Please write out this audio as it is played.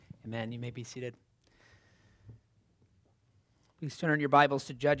Amen. You may be seated. Please turn your Bibles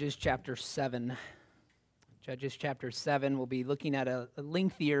to Judges chapter 7. Judges chapter 7, we'll be looking at a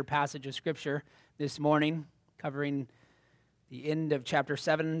lengthier passage of Scripture this morning, covering the end of chapter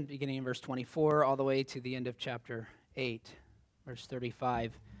 7, beginning in verse 24, all the way to the end of chapter 8, verse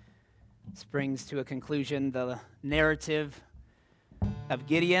 35. This brings to a conclusion the narrative of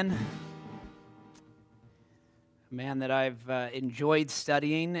Gideon, a man that I've enjoyed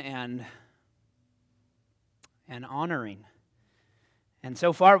studying and honoring. And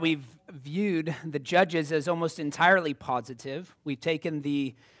so far, we've viewed the Judges as almost entirely positive. We've taken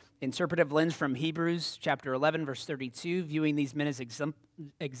the interpretive lens from Hebrews chapter 11, verse 32, viewing these men as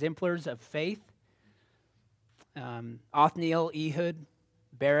exemplars of faith. Othniel, Ehud,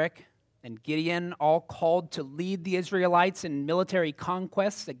 Barak, and Gideon, all called to lead the Israelites in military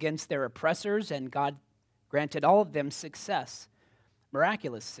conquests against their oppressors, and God granted all of them success,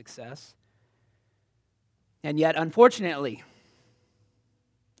 miraculous success. And yet, unfortunately,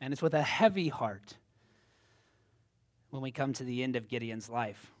 and it's with a heavy heart when we come to the end of Gideon's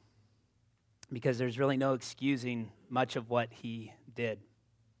life, because there's really no excusing much of what he did.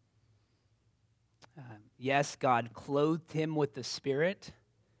 Yes, God clothed him with the Spirit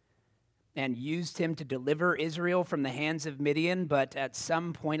and used him to deliver Israel from the hands of Midian, but at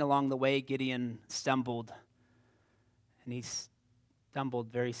some point along the way, Gideon stumbled, and he stumbled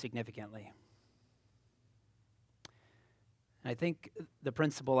very significantly. I think the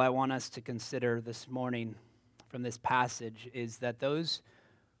principle I want us to consider this morning from this passage is that those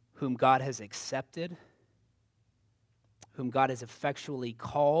whom God has accepted, whom God has effectually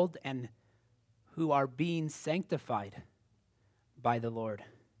called, and who are being sanctified by the Lord,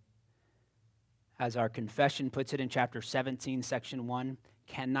 as our confession puts it in chapter 17, section 1,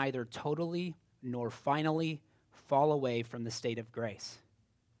 can neither totally nor finally fall away from the state of grace.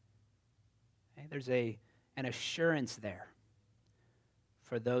 Okay? There's an assurance there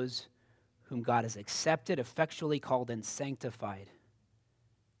for those whom God has accepted, effectually called, and sanctified.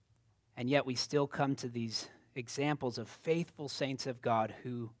 And yet we still come to these examples of faithful saints of God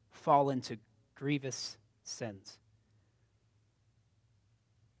who fall into grievous sins.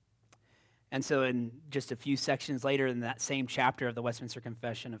 And so in just a few sections later in that same chapter of the Westminster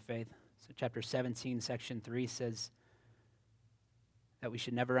Confession of Faith, so chapter 17, section 3 says that we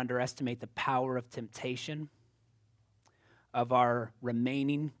should never underestimate the power of temptation, of our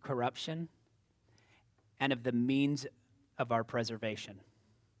remaining corruption, and of the means of our preservation.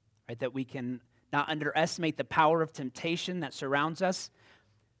 Right? That we can not underestimate the power of temptation that surrounds us,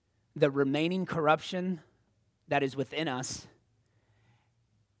 the remaining corruption that is within us,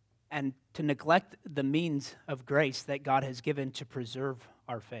 and to neglect the means of grace that God has given to preserve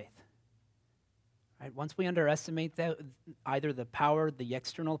our faith. Right? Once we underestimate that, either the power, the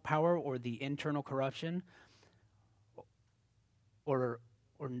external power, or the internal corruption, or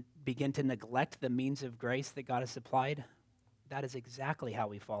begin to neglect the means of grace that God has supplied, that is exactly how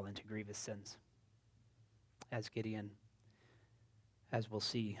we fall into grievous sins, as we'll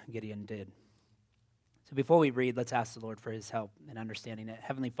see, Gideon did. So before we read, let's ask the Lord for his help in understanding it.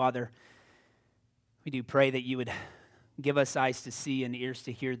 Heavenly Father, we do pray that you would give us eyes to see and ears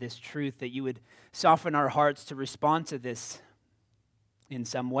to hear this truth, that you would soften our hearts to respond to this in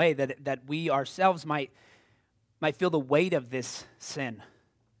some way, that we ourselves might feel the weight of this sin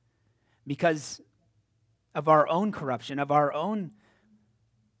because of our own corruption, of our own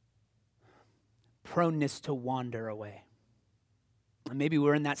proneness to wander away. And maybe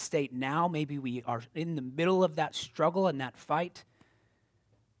we're in that state now. Maybe we are in the middle of that struggle and that fight.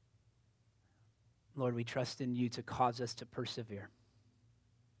 Lord, we trust in you to cause us to persevere.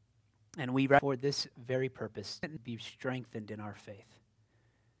 And we, for this very purpose, be strengthened in our faith,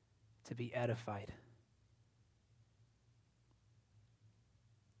 to be edified.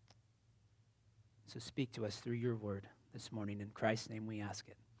 So speak to us through your word this morning. In Christ's name we ask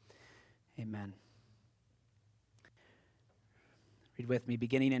it. Amen. Read with me,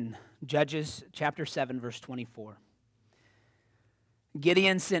 beginning in Judges chapter 7, verse 24.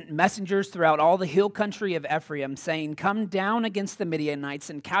 Gideon sent messengers throughout all the hill country of Ephraim, saying, "Come down against the Midianites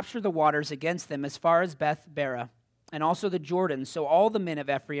and capture the waters against them as far as Beth Barah, and also the Jordan." So all the men of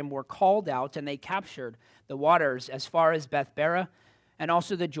Ephraim were called out, and they captured the waters as far as Beth Barah, and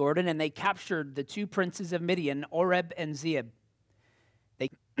also the Jordan, and they captured the two princes of Midian, Oreb and Zeeb.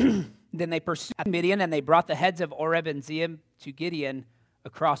 Then they pursued Midian, and they brought the heads of Oreb and Zeeb to Gideon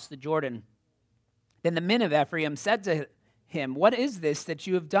across the Jordan. Then the men of Ephraim said to him, "What is this that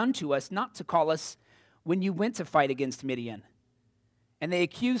you have done to us, not to call us when you went to fight against Midian?" And they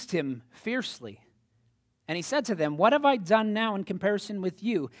accused him fiercely. And he said to them, "What have I done now in comparison with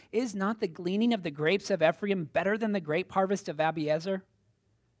you? Is not the gleaning of the grapes of Ephraim better than the grape harvest of Abiezer?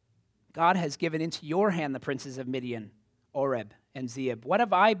 God has given into your hand the princes of Midian, Oreb, and Zeeb. What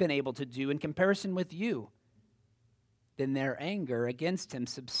have I been able to do in comparison with you?" Then their anger against him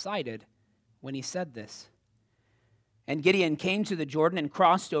subsided when he said this. And Gideon came to the Jordan and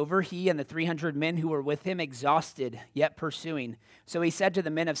crossed over, he and the 300 men who were with him, exhausted, yet pursuing. So he said to the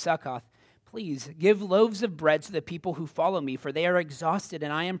men of Succoth, "Please give loaves of bread to the people who follow me, for they are exhausted,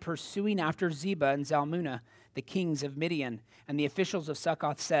 and I am pursuing after Zebah and Zalmunna, the kings of Midian." And the officials of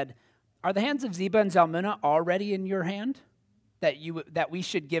Succoth said, "Are the hands of Zebah and Zalmunna already in your hand, that we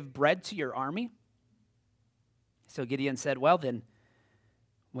should give bread to your army?" So Gideon said, "Well then,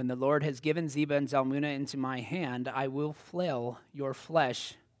 when the Lord has given Zebah and Zalmunna into my hand, I will flail your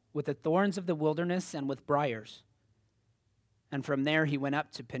flesh with the thorns of the wilderness and with briars." And from there he went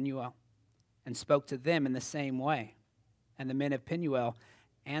up to Penuel and spoke to them in the same way. And the men of Penuel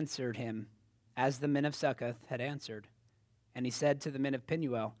answered him as the men of Succoth had answered. And he said to the men of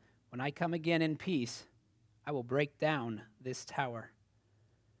Penuel, "When I come again in peace, I will break down this tower."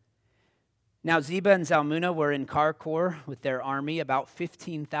 Now Zebah and Zalmunna were in Karkor with their army, about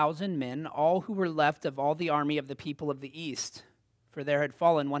 15,000 men, all who were left of all the army of the people of the east, for there had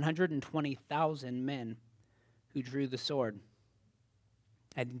fallen 120,000 men who drew the sword.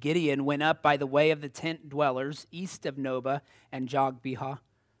 And Gideon went up by the way of the tent dwellers, east of Nobah and Jogbehah,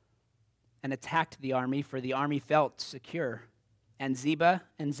 and attacked the army, for the army felt secure. And Zebah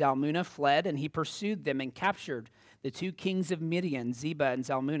and Zalmunna fled, and he pursued them and captured the two kings of Midian, Zebah and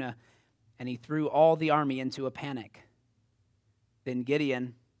Zalmunna, and he threw all the army into a panic. Then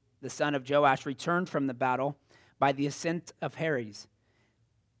Gideon, the son of Joash, returned from the battle by the ascent of Heres.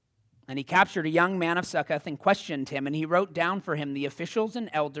 And he captured a young man of Succoth and questioned him, and he wrote down for him the officials and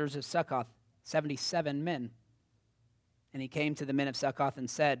elders of Succoth, 77 men. And he came to the men of Succoth and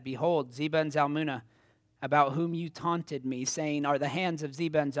said, "Behold, Zebah and Zalmunna, about whom you taunted me, saying, 'Are the hands of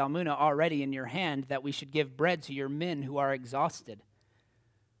Zebah and Zalmunna already in your hand, that we should give bread to your men who are exhausted?'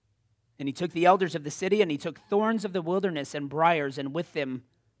 And he took the elders of the city, and he took thorns of the wilderness and briars, and with them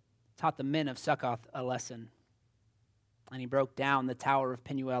taught the men of Succoth a lesson. And he broke down the tower of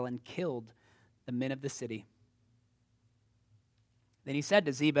Penuel and killed the men of the city. Then he said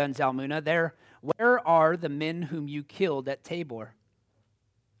to Zebah and Zalmunna, 'Where are the men whom you killed at Tabor?'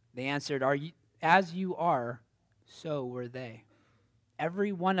 They answered, As you are, so were they.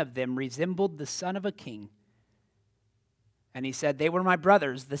 Every one of them resembled the son of a king.' And he said, 'They were my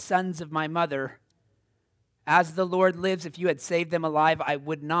brothers, the sons of my mother. As the Lord lives, if you had saved them alive, I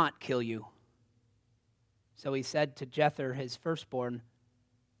would not kill you.' So he said to Jether, his firstborn,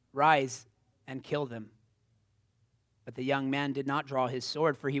 'Rise and kill them.' But the young man did not draw his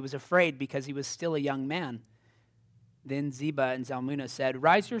sword, for he was afraid, because he was still a young man. Then Zebah and Zalmunna said,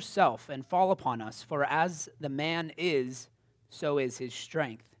 'Rise yourself and fall upon us, for as the man is, so is his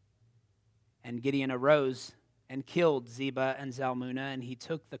strength.' And Gideon arose and killed Zebah and Zalmunna, and he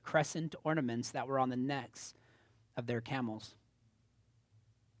took the crescent ornaments that were on the necks of their camels.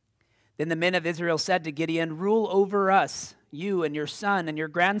 Then the men of Israel said to Gideon, 'Rule over us, you and your son and your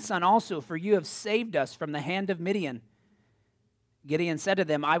grandson also, for you have saved us from the hand of Midian.' Gideon said to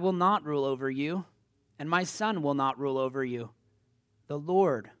them, 'I will not rule over you, and my son will not rule over you. The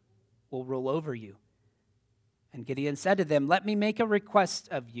Lord will rule over you.' And Gideon said to them, 'Let me make a request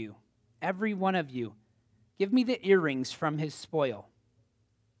of you, every one of you. Give me the earrings from his spoil.'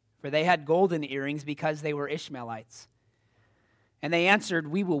 For they had golden earrings, because they were Ishmaelites. And they answered,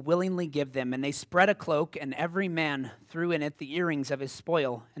 'We will willingly give them.' And they spread a cloak, and every man threw in it the earrings of his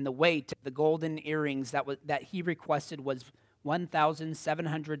spoil. And the weight of the golden earrings that he requested was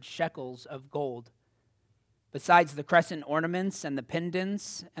 1,700 shekels of gold, besides the crescent ornaments and the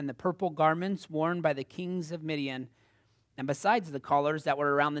pendants and the purple garments worn by the kings of Midian, and besides the collars that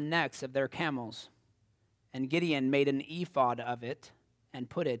were around the necks of their camels. And Gideon made an ephod of it and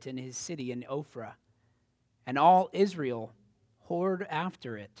put it in his city in Ophrah. And all Israel whored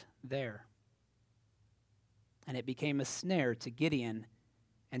after it there. And it became a snare to Gideon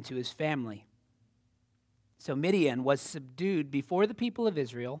and to his family. So Midian was subdued before the people of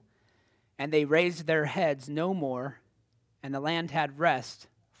Israel, and they raised their heads no more, and the land had rest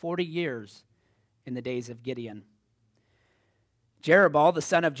 40 years in the days of Gideon. Jerubbaal, the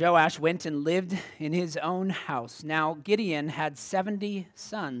son of Joash, went and lived in his own house. Now Gideon had 70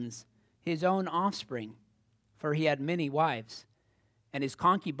 sons, his own offspring, for he had many wives. And his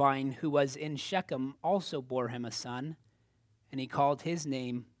concubine, who was in Shechem, also bore him a son, and he called his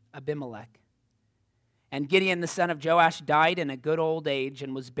name Abimelech. And Gideon the son of Joash died in a good old age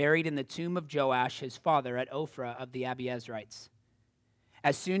and was buried in the tomb of Joash his father at Ophrah of the Abiezrites.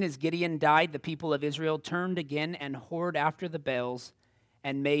 As soon as Gideon died, the people of Israel turned again and whored after the Baals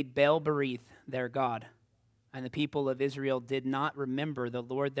and made Baal-berith their god. And the people of Israel did not remember the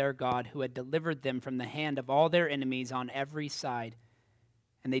Lord their God, who had delivered them from the hand of all their enemies on every side.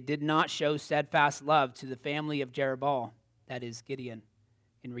 And they did not show steadfast love to the family of Jerubbaal, that is Gideon,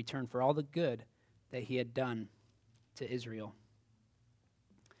 in return for all the good that he had done to Israel.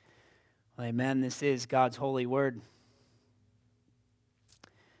 Well, amen. This is God's holy word.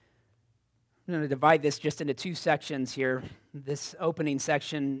 I'm going to divide this just into two sections here. This opening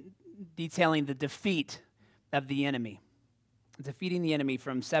section detailing the defeat of the enemy. Defeating the enemy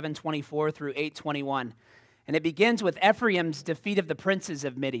from 7:24 through 8:21. And it begins with Ephraim's defeat of the princes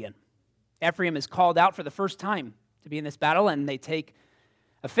of Midian. Ephraim is called out for the first time to be in this battle, and they take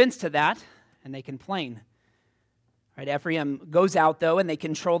offense to that, and they complain. Right, Ephraim goes out, though, and they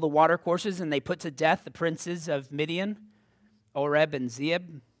control the watercourses, and they put to death the princes of Midian, Oreb and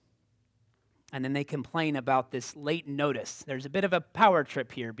Zeeb. And then they complain about this late notice. There's a bit of a power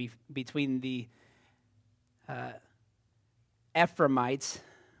trip here between the Ephraimites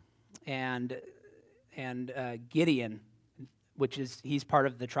and Gideon, he's part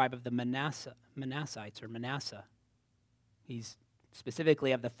of the tribe of the Manassites or Manasseh. He's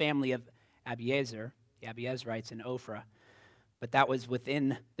specifically of the family of Abiezer, the Abiezrites in Ophrah, but that was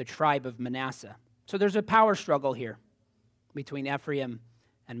within the tribe of Manasseh. So there's a power struggle here between Ephraim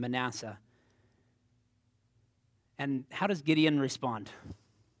and Manasseh. And how does Gideon respond?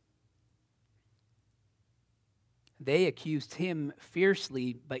 They accused him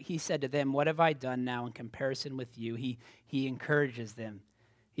fiercely, but he said to them, "What have I done now in comparison with you?" He encourages them.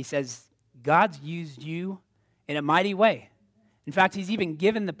 He says, "God's used you in a mighty way. In fact, he's even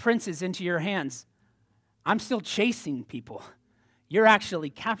given the princes into your hands. I'm still chasing people. You're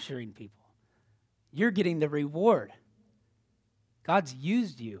actually capturing people. You're getting the reward. God's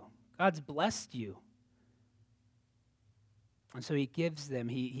used you. God's blessed you." And so he gives them,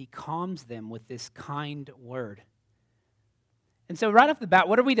 he calms them with this kind word. And so right off the bat,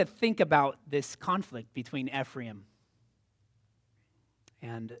 what are we to think about this conflict between Ephraim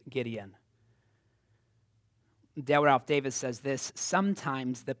and Gideon? Dale Ralph Davis says this: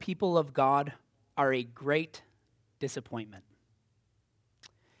 "Sometimes the people of God are a great disappointment.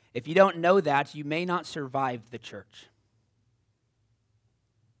 If you don't know that, you may not survive the church.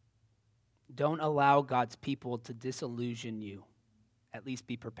 Don't allow God's people to disillusion you. At least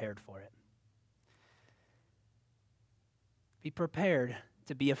be prepared for it. Be prepared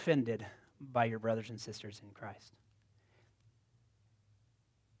to be offended by your brothers and sisters in Christ.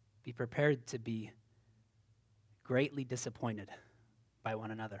 Be prepared to be greatly disappointed by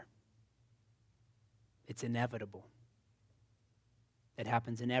one another. It's inevitable. It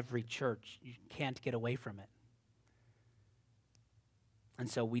happens in every church. You can't get away from it. And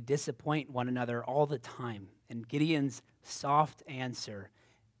so we disappoint one another all the time. And Gideon's soft answer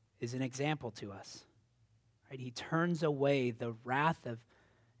is an example to us. Right? He turns away the wrath of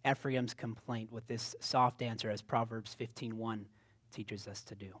Ephraim's complaint with this soft answer, as Proverbs 15:1 teaches us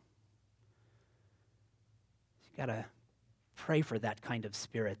to do. You've got to pray for that kind of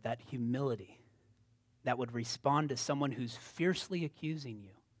spirit, that humility that would respond to someone who's fiercely accusing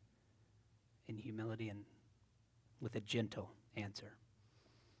you in humility and with a gentle answer.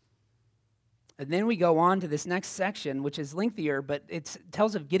 And then we go on to this next section, which is lengthier, but it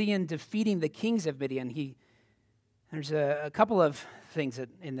tells of Gideon defeating the kings of Midian. There's a couple of things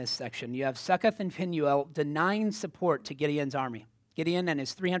in this section. You have Succoth and Penuel denying support to Gideon's army. Gideon and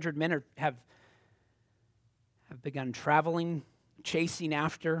his 300 men have begun traveling, chasing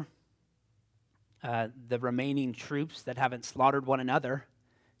after the remaining troops that haven't slaughtered one another.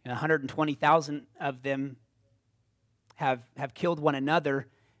 120,000 of them have killed one another,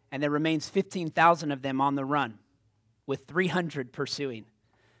 and there remains 15,000 of them on the run, with 300 pursuing.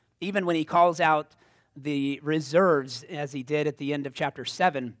 Even when he calls out the reserves, as he did at the end of chapter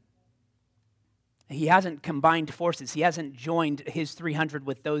 7, he hasn't combined forces. He hasn't joined his 300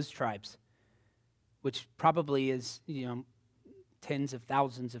 with those tribes, which probably is, tens of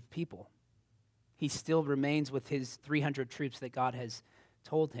thousands of people. He still remains with his 300 troops that God has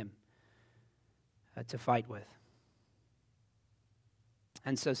told him to fight with.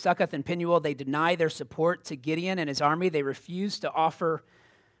 And so Succoth and Penuel, they deny their support to Gideon and his army. They refuse to offer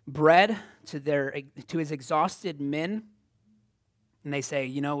bread to his exhausted men. And they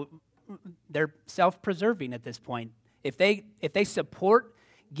say, they're self-preserving at this point. If they support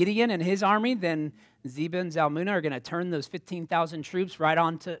Gideon and his army, then Zebah and Zalmunna are going to turn those 15,000 troops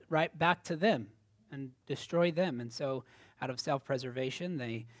right back to them. and destroy them. And so out of self-preservation,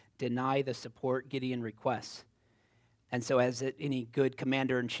 they deny the support Gideon requests. And so as any good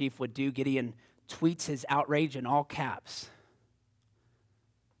commander-in-chief would do, Gideon tweets his outrage in all caps.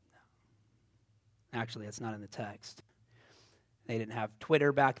 Actually, that's not in the text. They didn't have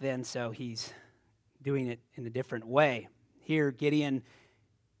Twitter back then, so he's doing it in a different way. Here, Gideon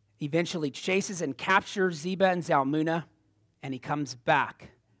eventually chases and captures Zebah and Zalmunna, and he comes back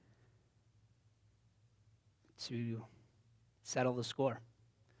to settle the score.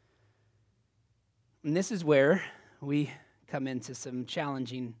 And this is where we come into some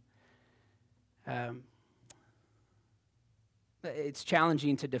challenging, it's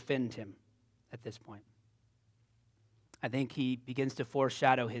challenging to defend him at this point. I think he begins to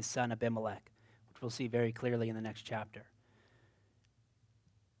foreshadow his son Abimelech, which we'll see very clearly in the next chapter.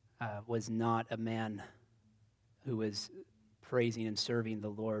 Was not a man who was praising and serving the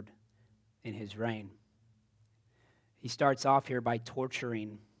Lord in his reign. He starts off here by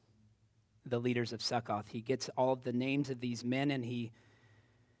torturing the leaders of Succoth. He gets all of the names of these men and he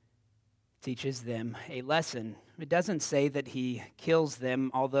teaches them a lesson. It doesn't say that he kills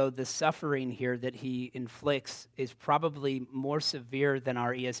them, although the suffering here that he inflicts is probably more severe than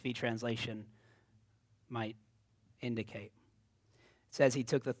our ESV translation might indicate. It says he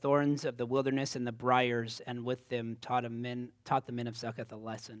took the thorns of the wilderness and the briars, and with them taught the men of Succoth a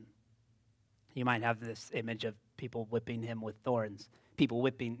lesson. You might have this image of people whipping him with thorns. People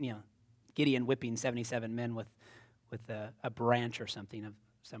whipping, Gideon whipping 77 men with a branch or something of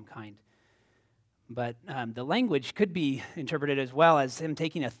some kind. But the language could be interpreted as well as him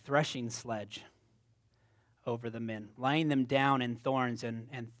taking a threshing sledge over the men, laying them down in thorns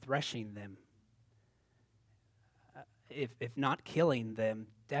and threshing them. If not killing them,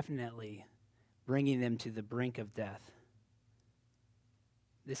 definitely bringing them to the brink of death.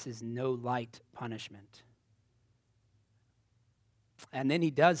 This is no light punishment. And then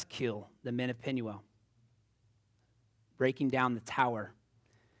he does kill the men of Penuel, breaking down the tower,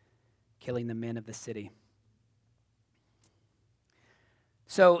 killing the men of the city.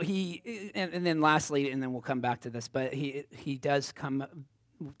 So and then lastly, and then we'll come back to this, but he does come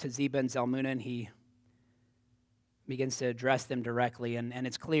to Zebah and Zalmunna, and he begins to address them directly, and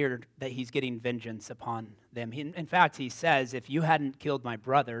it's clear that he's getting vengeance upon them. In fact, he says, if you hadn't killed my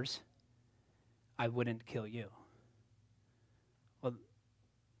brothers, I wouldn't kill you. Well,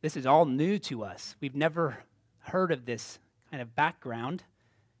 this is all new to us. We've never heard of this kind of background.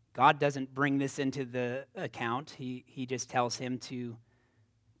 God doesn't bring this into the account. He just tells him to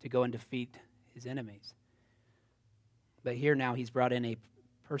go and defeat his enemies. But here now he's brought in a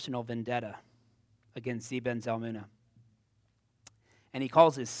personal vendetta against Zebah and Zalmunna. And he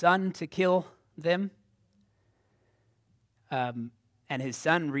calls his son to kill them. And his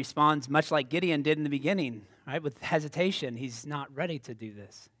son responds much like Gideon did in the beginning, right? With hesitation. He's not ready to do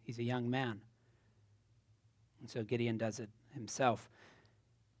this. He's a young man. And so Gideon does it himself.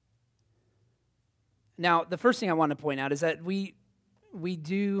 Now, the first thing I want to point out is that we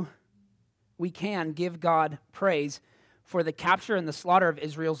can give God praise for the capture and the slaughter of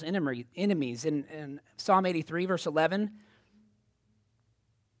Israel's enemies. In Psalm 83, verse 11,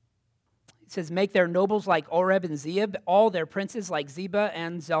 it says, make their nobles like Oreb and Zeeb, all their princes like Zebah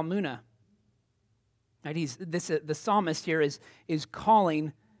and Zalmunna. Right, the psalmist here is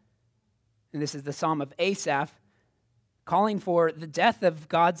calling, and this is the Psalm of Asaph, calling for the death of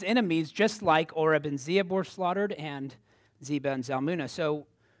God's enemies, just like Oreb and Zeeb were slaughtered and Zebah and Zalmunna. So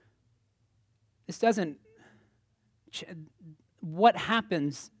this doesn't... What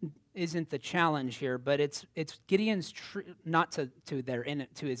happens isn't the challenge here, but it's Gideon's not to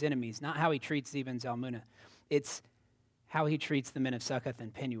his enemies, not how he treats Zebah and Zalmunna. It's how he treats the men of Succoth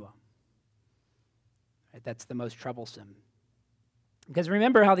and Penuel. Right, that's the most troublesome. Because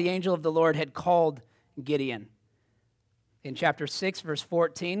remember how the angel of the Lord had called Gideon. In chapter 6, verse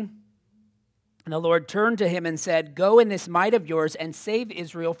 14, and the Lord turned to him and said, go in this might of yours and save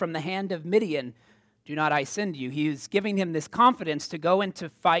Israel from the hand of Midian. Do not I send you? He is giving him this confidence to go and to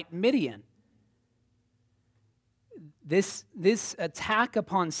fight Midian. This attack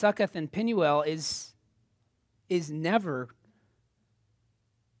upon Succoth and Penuel is never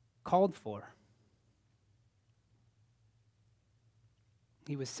called for.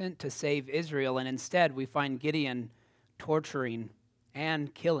 He was sent to save Israel, and instead we find Gideon torturing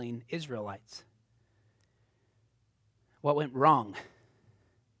and killing Israelites. What went wrong?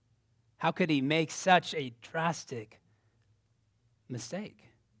 How could he make such a drastic mistake?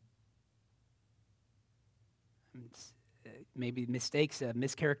 Maybe mistakes a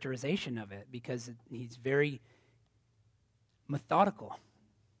mischaracterization of it, because he's very methodical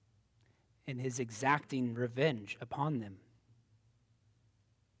in his exacting revenge upon them.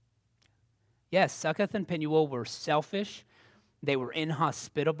 Yes, Succoth and Penuel were selfish. They were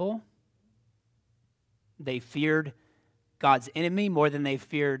inhospitable. They feared God's enemy more than they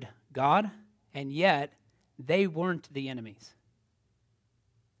feared God, and yet they weren't the enemies.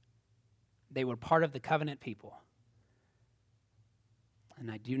 They were part of the covenant people. And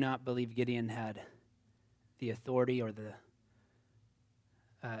I do not believe Gideon had the authority or the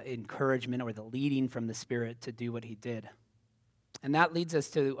encouragement or the leading from the Spirit to do what he did. And that leads us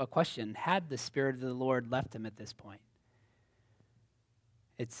to a question. Had the Spirit of the Lord left him at this point?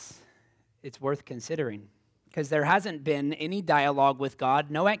 It's worth considering, because there hasn't been any dialogue with God,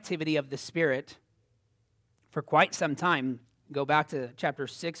 no activity of the Spirit for quite some time. Go back to chapter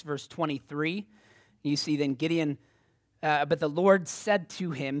 6, verse 23. You see then Gideon, but the Lord said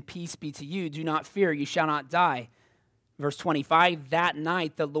to him, "Peace be to you, do not fear, you shall not die." Verse 25, that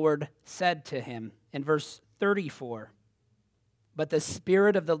night the Lord said to him. In verse 34, but the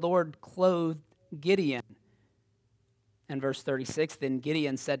Spirit of the Lord clothed Gideon. And verse 36, then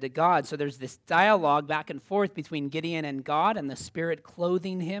Gideon said to God. So there's this dialogue back and forth between Gideon and God and the Spirit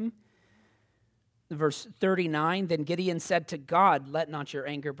clothing him. Verse 39, then Gideon said to God, let not your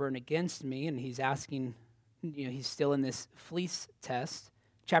anger burn against me. And he's asking, he's still in this fleece test.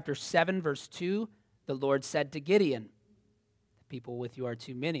 Chapter 7, verse 2, the Lord said to Gideon, the people with you are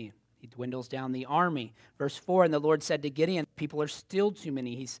too many. He dwindles down the army. Verse 4, and the Lord said to Gideon, people are still too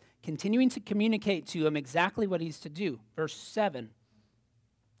many. He's continuing to communicate to him exactly what he's to do. Verse 7,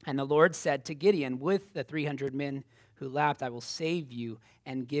 and the Lord said to Gideon, with the 300 men who laughed, I will save you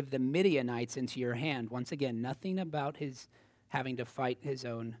and give the Midianites into your hand. Once again, nothing about his having to fight his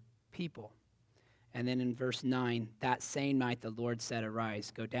own people. And then in verse 9, that same night the Lord said,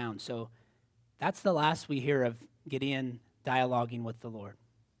 arise, go down. So that's the last we hear of Gideon dialoguing with the Lord.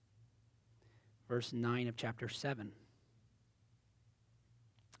 Verse 9 of chapter 7.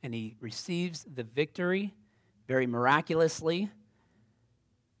 And he receives the victory very miraculously,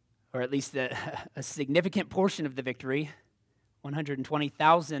 or at least a significant portion of the victory.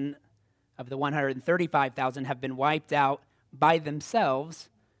 120,000 of the 135,000 have been wiped out by themselves.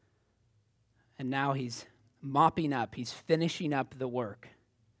 And now he's mopping up, he's finishing up the work.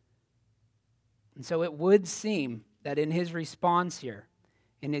 And so it would seem that in his response here,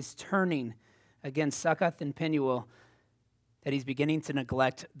 in his turning against Succoth and Penuel, that he's beginning to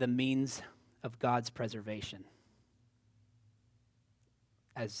neglect the means of God's preservation,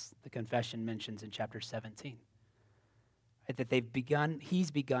 as the confession mentions in chapter 17. Right, that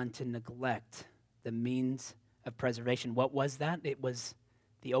he's begun to neglect the means of preservation. What was that? It was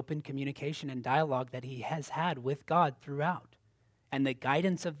the open communication and dialogue that he has had with God throughout, and the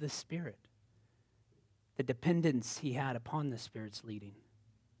guidance of the Spirit, the dependence he had upon the Spirit's leading.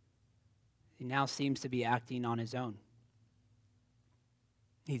 He now seems to be acting on his own.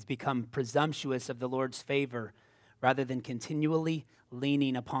 He's become presumptuous of the Lord's favor rather than continually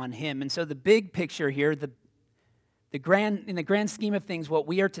leaning upon him. And so the big picture here, in the grand scheme of things, what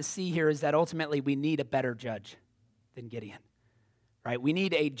we are to see here is that ultimately we need a better judge than Gideon. Right? We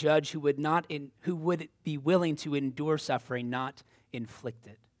need a judge who would be willing to endure suffering, not inflict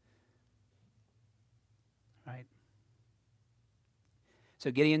it. Right? So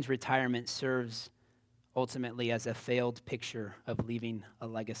Gideon's retirement serves ultimately as a failed picture of leaving a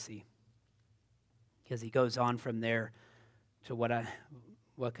legacy, because he goes on from there to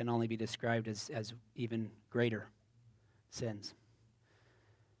what can only be described as even greater sins.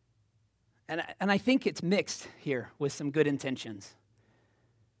 And I think it's mixed here with some good intentions.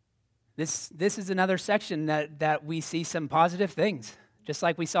 This is another section that we see some positive things, just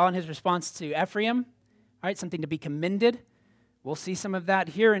like we saw in his response to Ephraim, right? Something to be commended. We'll see some of that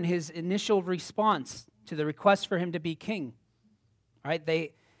here in his initial response to the request for him to be king,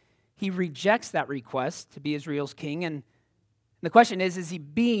 right? He rejects that request to be Israel's king, and the question is he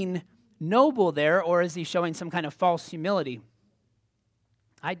being noble there, or is he showing some kind of false humility?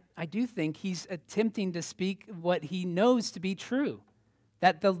 I do think he's attempting to speak what he knows to be true,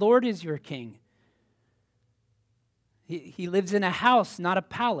 that the Lord is your king. He lives in a house, not a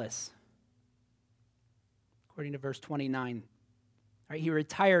palace, according to verse 29. Right, he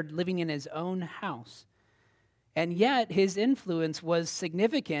retired living in his own house. And yet his influence was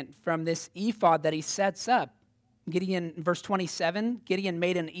significant from this ephod that he sets up. Gideon, verse 27, Gideon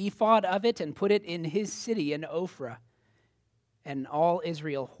made an ephod of it and put it in his city in Ophrah. And all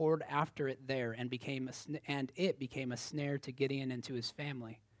Israel whored after it there, and it became a snare to Gideon and to his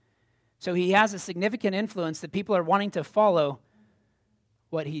family. So he has a significant influence that people are wanting to follow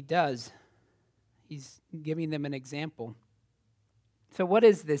what he does. He's giving them an example. So what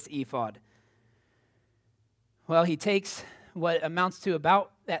is this ephod? Well, he takes what amounts to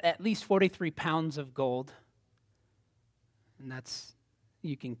about at least 43 pounds of gold. And that's,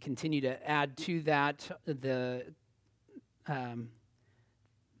 you can continue to add to that the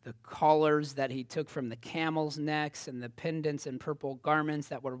collars that he took from the camels' necks and the pendants and purple garments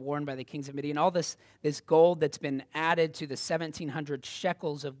that were worn by the kings of Midian. All this gold that's been added to the 1,700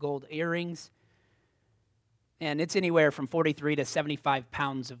 shekels of gold earrings. And it's anywhere from 43 to 75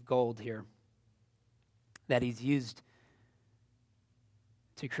 pounds of gold here that he's used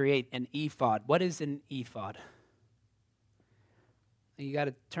to create an ephod. What is an ephod? You got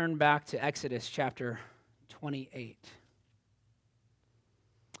to turn back to Exodus chapter 28.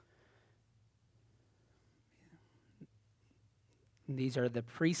 These are the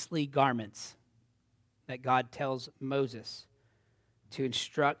priestly garments that God tells Moses to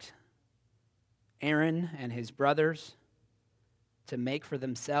instruct Aaron and his brothers to make for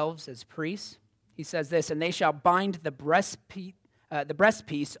themselves as priests. He says this, and they shall bind the breastpiece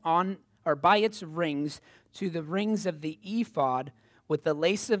on or by its rings to the rings of the ephod with the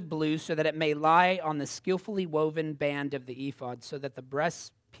lace of blue, so that it may lie on the skillfully woven band of the ephod, so that the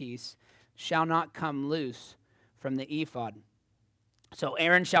breastpiece shall not come loose from the ephod. So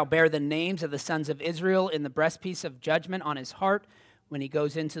Aaron shall bear the names of the sons of Israel in the breastpiece of judgment on his heart when he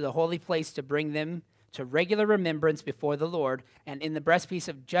goes into the holy place to bring them to regular remembrance before the Lord. And in the breastpiece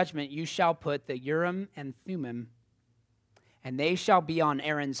of judgment you shall put the Urim and Thummim, and they shall be on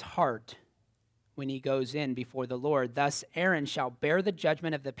Aaron's heart when he goes in before the Lord. Thus Aaron shall bear the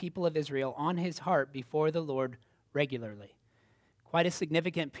judgment of the people of Israel on his heart before the Lord regularly. Quite a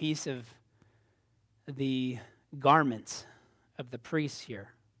significant piece of the garments of the priests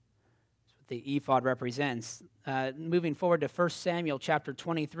here. That's what the ephod represents. Moving forward to 1 Samuel chapter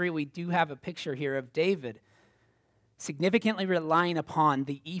 23, we do have a picture here of David significantly relying upon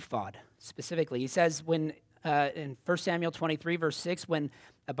the ephod specifically. He says in 1 Samuel 23, verse 6, when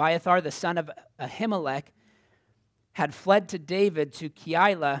Abiathar, the son of Ahimelech, had fled to David to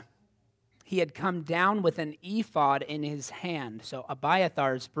Keilah, he had come down with an ephod in his hand. So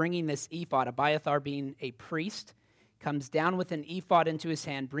Abiathar is bringing this ephod, Abiathar being a priest, comes down with an ephod into his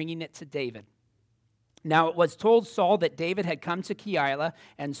hand, bringing it to David. Now it was told Saul that David had come to Keilah,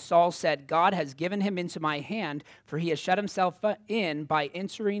 and Saul said, God has given him into my hand, for he has shut himself in by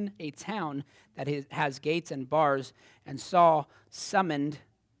entering a town that has gates and bars. And Saul summoned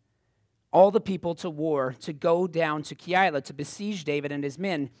all the people to war to go down to Keilah to besiege David and his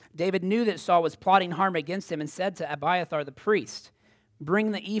men. David knew that Saul was plotting harm against him and said to Abiathar the priest,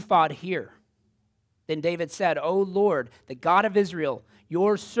 bring the ephod here. Then David said, O Lord, the God of Israel,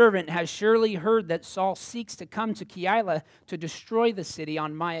 your servant has surely heard that Saul seeks to come to Keilah to destroy the city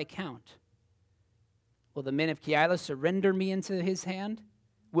on my account. Will the men of Keilah surrender me into his hand?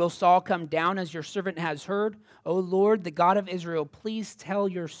 Will Saul come down as your servant has heard? O Lord, the God of Israel, please tell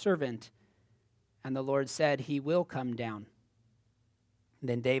your servant. And the Lord said, he will come down.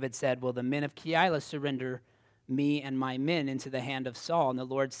 Then David said, will the men of Keilah surrender me and my men into the hand of Saul? And the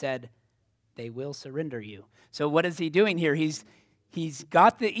Lord said, they will surrender you. So what is he doing here? He's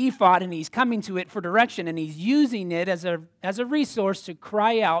got the ephod and he's coming to it for direction, and he's using it as a resource to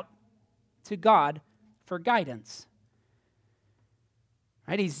cry out to God for guidance.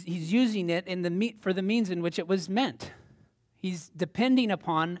 Right? He's using it for the means in which it was meant. He's depending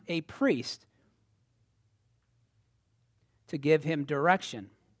upon a priest to give him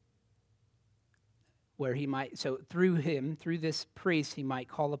direction. So through this priest, he might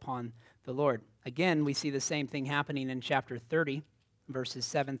call upon the Lord. Again, we see the same thing happening in chapter 30, verses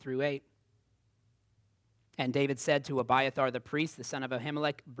 7 through 8. And David said to Abiathar the priest, the son of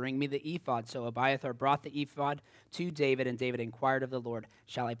Ahimelech, bring me the ephod. So Abiathar brought the ephod to David, and David inquired of the Lord,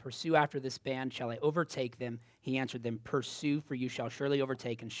 shall I pursue after this band? Shall I overtake them? He answered them, pursue, for you shall surely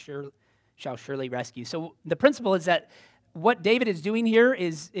overtake and shall surely rescue. So the principle is that what David is doing here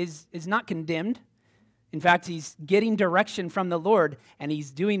is not condemned. In fact, he's getting direction from the Lord, and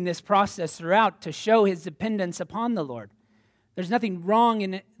he's doing this process throughout to show his dependence upon the Lord. There's nothing wrong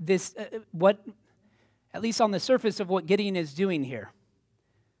in this, at least on the surface of what Gideon is doing here,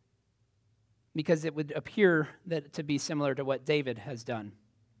 because it would appear that to be similar to what David has done.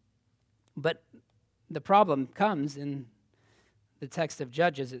 But the problem comes in the text of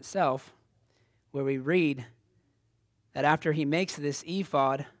Judges itself, where we read that after he makes this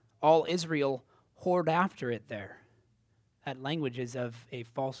ephod, all Israel hoard after it there. That language is of a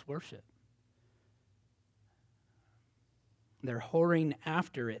false worship. They're whoring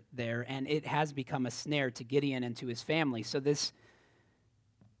after it there, and it has become a snare to Gideon and to his family. So this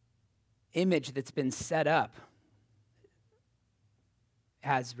image that's been set up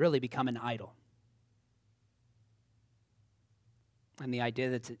has really become an idol. And the idea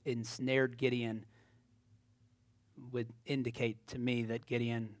that it's ensnared Gideon would indicate to me that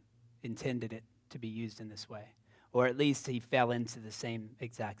Gideon intended it to be used in this way. Or at least he fell into the same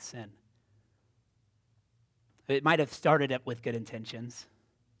exact sin. It might have started up with good intentions,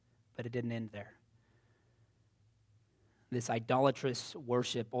 but it didn't end there. This idolatrous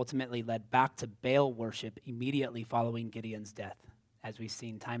worship ultimately led back to Baal worship immediately following Gideon's death. As we've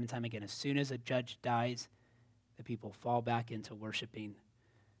seen time and time again, as soon as a judge dies, the people fall back into worshiping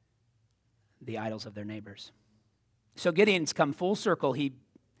the idols of their neighbors. So Gideon's come full circle. He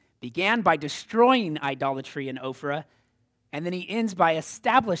began by destroying idolatry in Ophrah, and then he ends by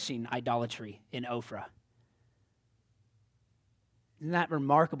establishing idolatry in Ophrah. Isn't that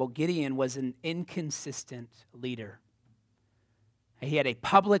remarkable? Gideon was an inconsistent leader. He had a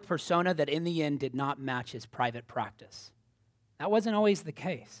public persona that in the end did not match his private practice. That wasn't always the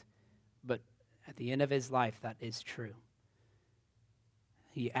case, but at the end of his life, that is true.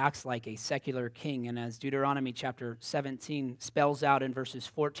 He acts like a secular king, and as Deuteronomy chapter 17 spells out in verses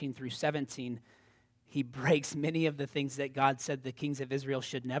 14 through 17, he breaks many of the things that God said the kings of Israel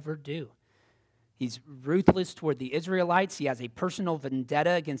should never do. He's ruthless toward the Israelites. He has a personal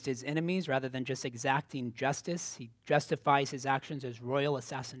vendetta against his enemies rather than just exacting justice. He justifies his actions as royal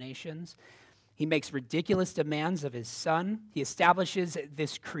assassinations. He makes ridiculous demands of his son. He establishes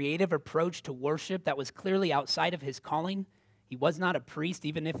this creative approach to worship that was clearly outside of his calling. He was not a priest,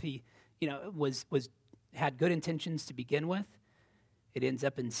 even if he, had good intentions to begin with. It ends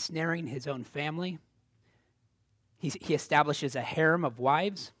up ensnaring his own family. He establishes a harem of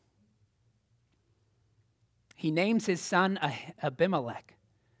wives. He names his son Abimelech,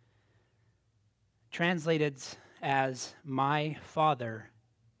 translated as "my father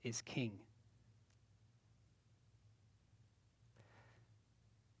is king."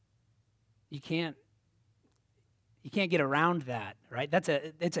 You can't get around that, right?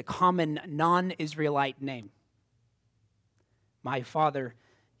 It's a common non-Israelite name. My father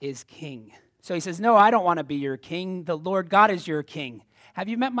is king. So he says, "No, I don't want to be your king. The Lord God is your king. Have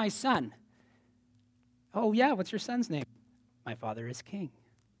you met my son?" "Oh, yeah, what's your son's name?" "My father is king."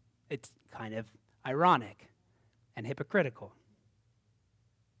 It's kind of ironic and hypocritical.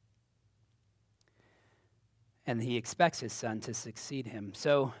 And he expects his son to succeed him.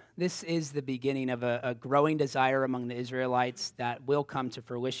 So this is the beginning of a growing desire among the Israelites that will come to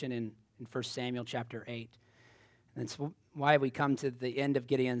fruition in 1 Samuel chapter 8. And it's why we come to the end of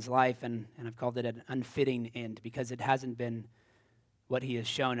Gideon's life, and I've called it an unfitting end, because it hasn't been what he has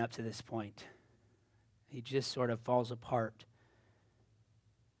shown up to this point. He just sort of falls apart.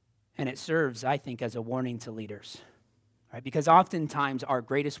 And it serves, I think, as a warning to leaders, right? Because oftentimes our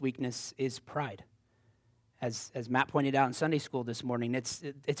greatest weakness is pride. As Matt pointed out in Sunday school this morning, it's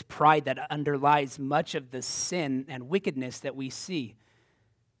pride that underlies much of the sin and wickedness that we see.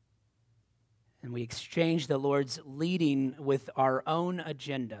 And we exchange the Lord's leading with our own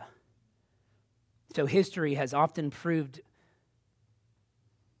agenda. So history has often proved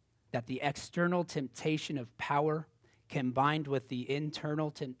that the external temptation of power combined with the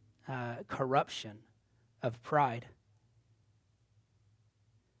internal corruption of pride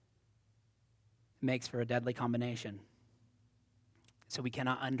makes for a deadly combination. So we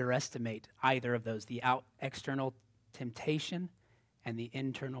cannot underestimate either of those, the external temptation and the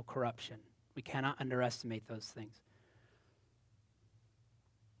internal corruption. We cannot underestimate those things.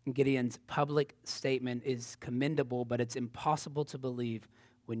 Gideon's public statement is commendable, but it's impossible to believe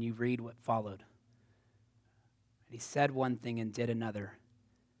when you read what followed. He said one thing and did another.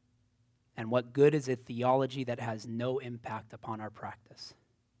 And what good is a theology that has no impact upon our practice?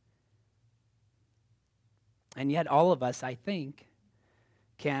 And yet all of us, I think,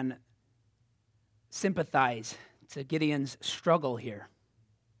 can sympathize to Gideon's struggle here.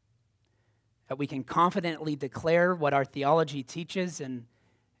 That we can confidently declare what our theology teaches and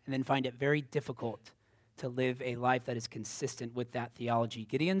then find it very difficult to live a life that is consistent with that theology.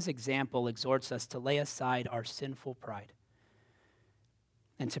 Gideon's example exhorts us to lay aside our sinful pride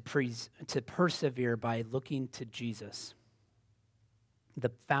and to persevere by looking to Jesus,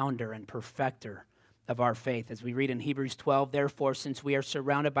 the founder and perfecter of our faith. As we read in Hebrews 12, "Therefore, since we are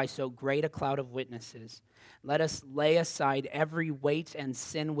surrounded by so great a cloud of witnesses, let us lay aside every weight and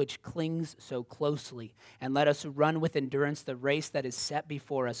sin which clings so closely, and let us run with endurance the race that is set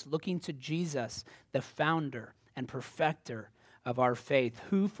before us, looking to Jesus, the founder and perfecter of our faith,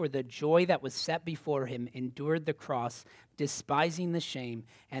 who for the joy that was set before him endured the cross, despising the shame,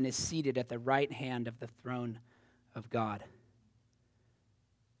 and is seated at the right hand of the throne of God."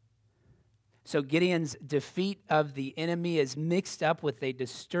 So Gideon's defeat of the enemy is mixed up with a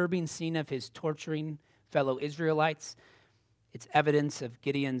disturbing scene of his torturing fellow Israelites. It's evidence of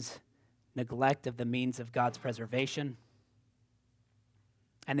Gideon's neglect of the means of God's preservation.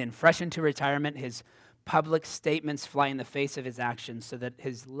 And then fresh into retirement, his public statements fly in the face of his actions so that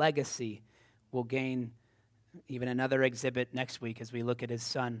his legacy will gain even another exhibit next week as we look at his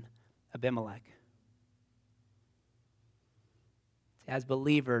son, Abimelech. As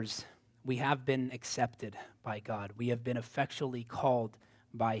believers, we have been accepted by God. We have been effectually called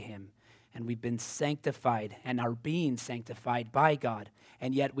by him. And we've been sanctified and are being sanctified by God.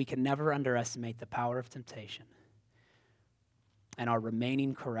 And yet we can never underestimate the power of temptation and our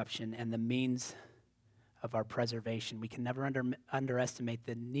remaining corruption and the means of our preservation. We can never underestimate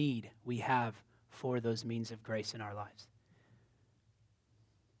the need we have for those means of grace in our lives.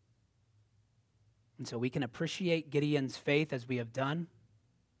 And so we can appreciate Gideon's faith as we have done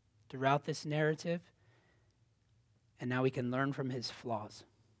throughout this narrative, and now we can learn from his flaws.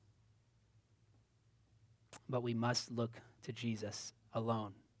 But we must look to Jesus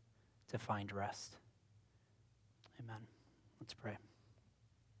alone to find rest. Amen. Let's pray.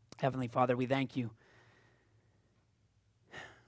 Heavenly Father, we thank you